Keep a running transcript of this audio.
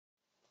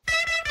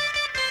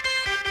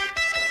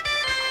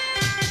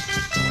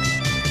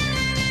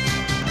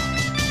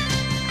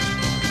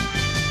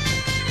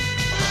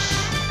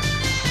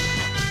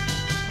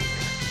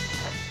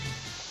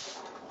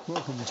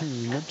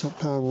desktop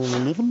Powerwall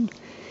 11,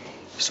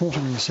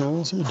 sorting the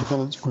cells into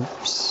balanced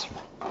groups.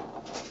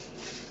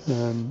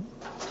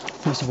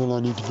 First of all, I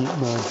need to get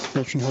my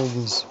battery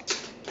holders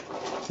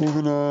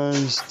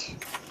organised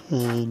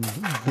and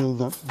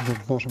build up the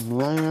bottom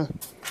layer.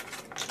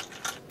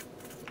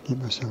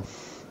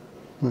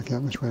 Work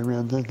out which way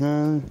around they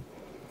go.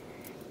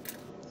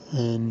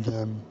 And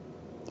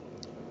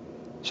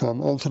so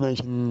I'm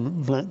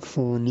alternating black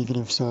for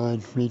negative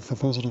side, red for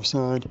positive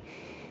side.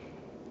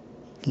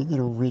 Get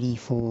that all ready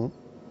for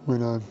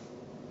when I've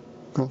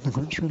got the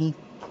groups ready.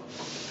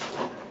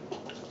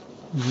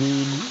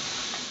 Then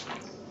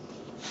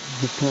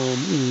the plan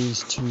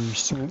is to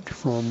sort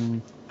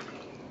from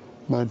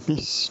my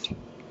best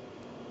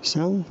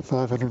cell,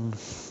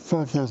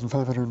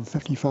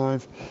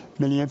 5,555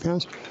 milliamp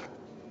hours,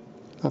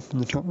 up in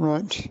the top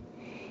right,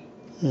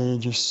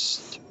 and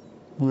just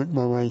work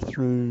my way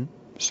through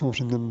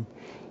sorting them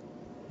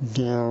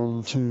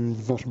down to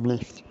the bottom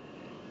left.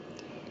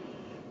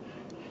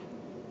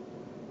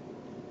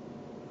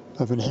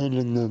 I've been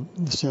handling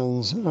the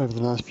cells over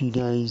the last few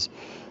days,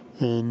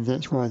 and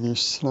that's why they're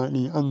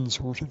slightly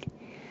unsorted.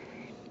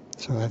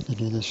 So I have to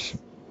do this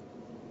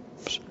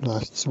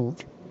last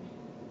sort.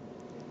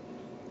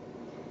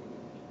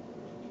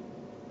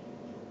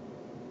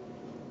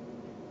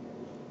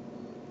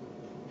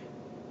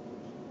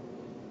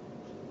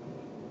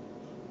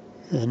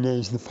 And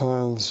as the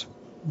piles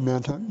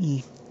mount up,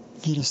 you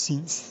get a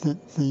sense that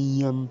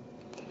the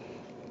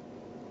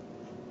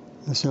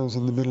cells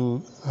in the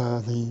middle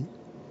are the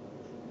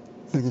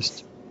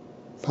biggest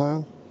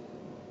pile.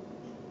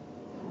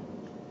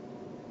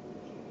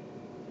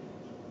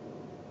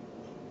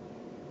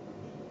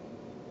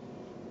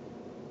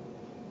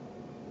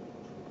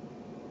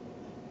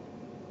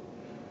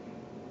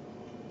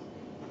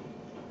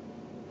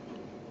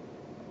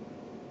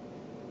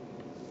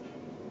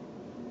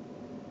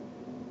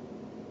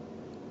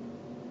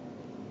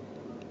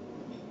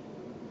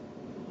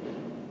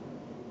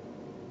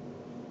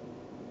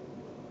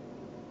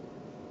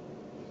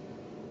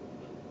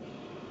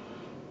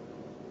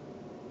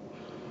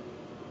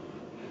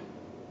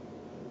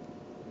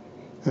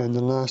 And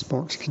the last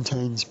box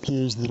contains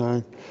pairs that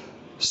I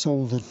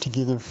soldered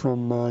together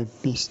from my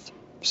best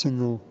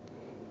single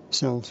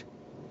cells.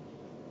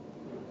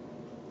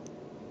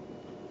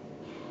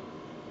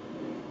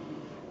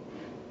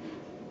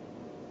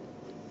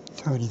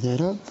 Tidy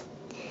that up.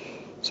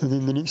 So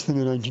then the next thing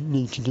that I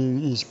need to do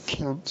is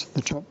count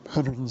the top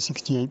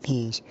 168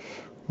 pairs,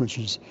 which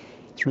is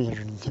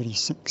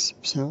 336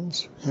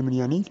 cells. How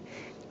many I need?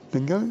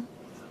 Bingo.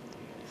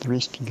 The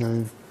rest can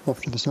go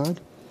off to the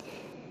side.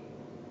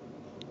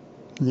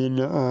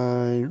 Then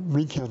I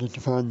recounted to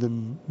find the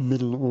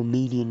middle or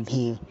median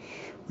pair,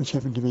 which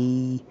happened to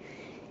be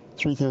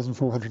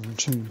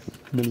 3,402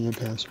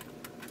 milliamp hours.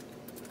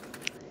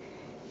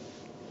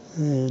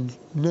 And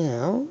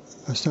now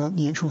I start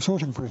the actual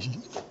sorting process.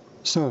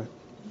 So,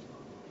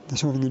 the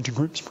sorting into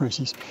groups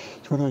process.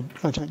 So when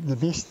I take the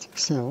best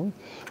cell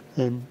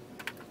and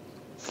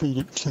feed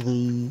it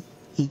to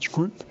each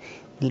group,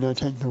 then I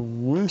take the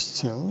worst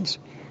cells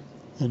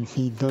and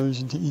feed those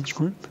into each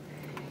group.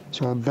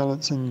 So I'm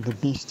balancing the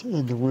best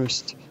and the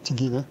worst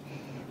together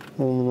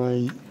all the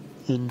way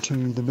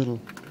into the middle.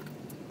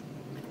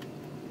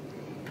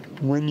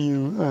 When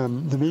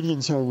the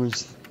median cell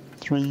was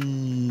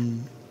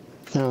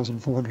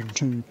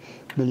 3,402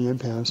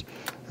 milliamp hours,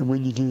 and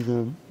when you do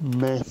the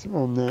math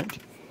on that,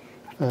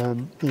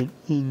 it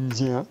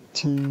ends out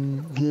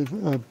to give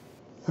a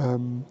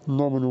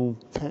nominal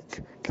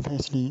pack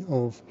capacity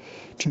of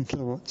 2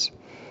 kilowatts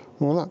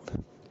all up,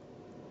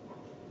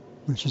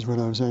 which is what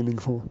I was aiming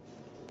for.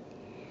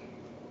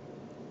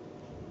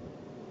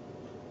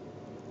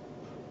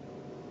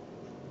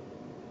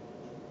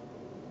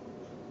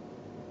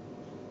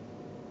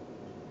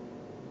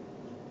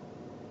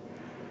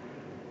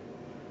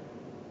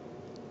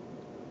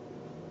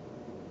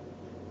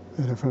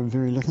 And if I'm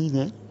very lucky,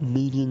 that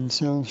median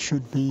cell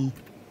should be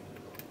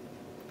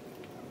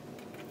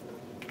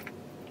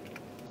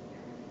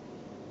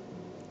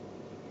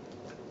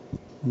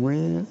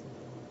where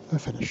I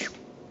finish.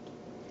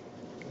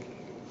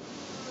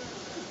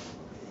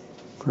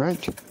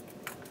 Great. So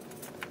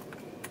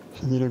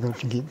then I've got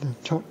to get the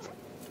top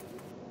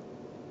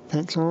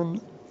packs on,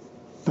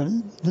 but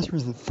this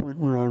was the point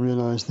where I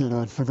realised that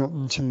I'd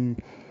forgotten to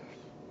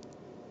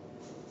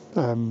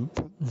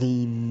put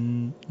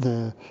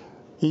the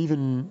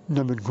even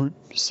numbered group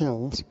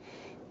cells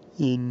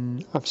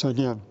in upside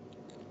down,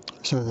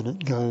 so that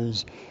it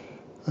goes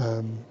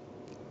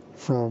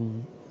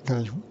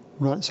goes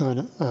right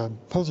side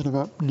positive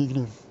up,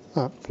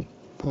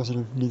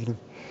 positive, negative,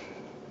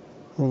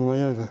 all the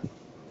way over,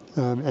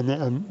 and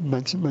that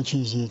makes it much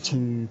easier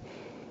to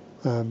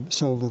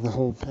solder the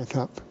whole pack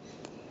up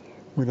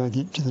when I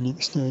get to the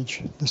next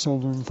stage, the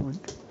soldering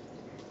point.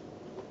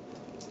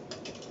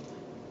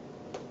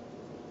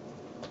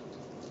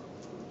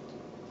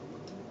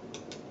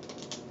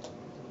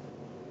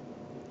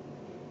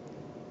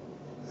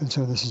 And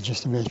so this is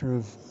just a matter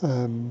of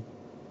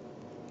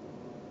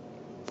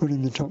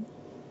putting the top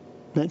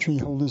battery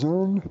holders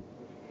on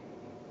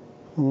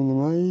all the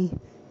way.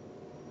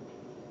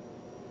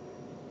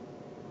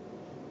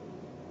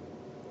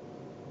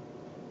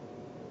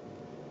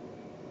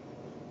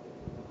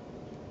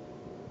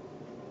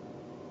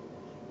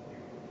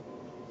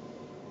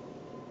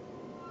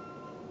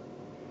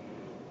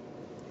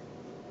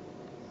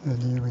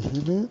 And there we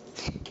have it.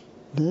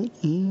 That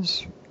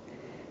is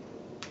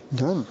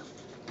done.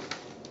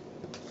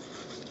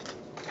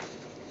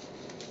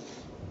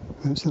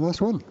 That's the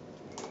last one.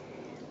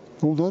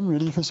 All done,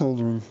 ready for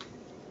soldering.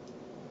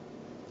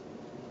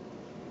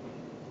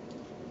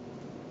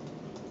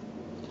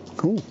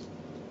 Cool.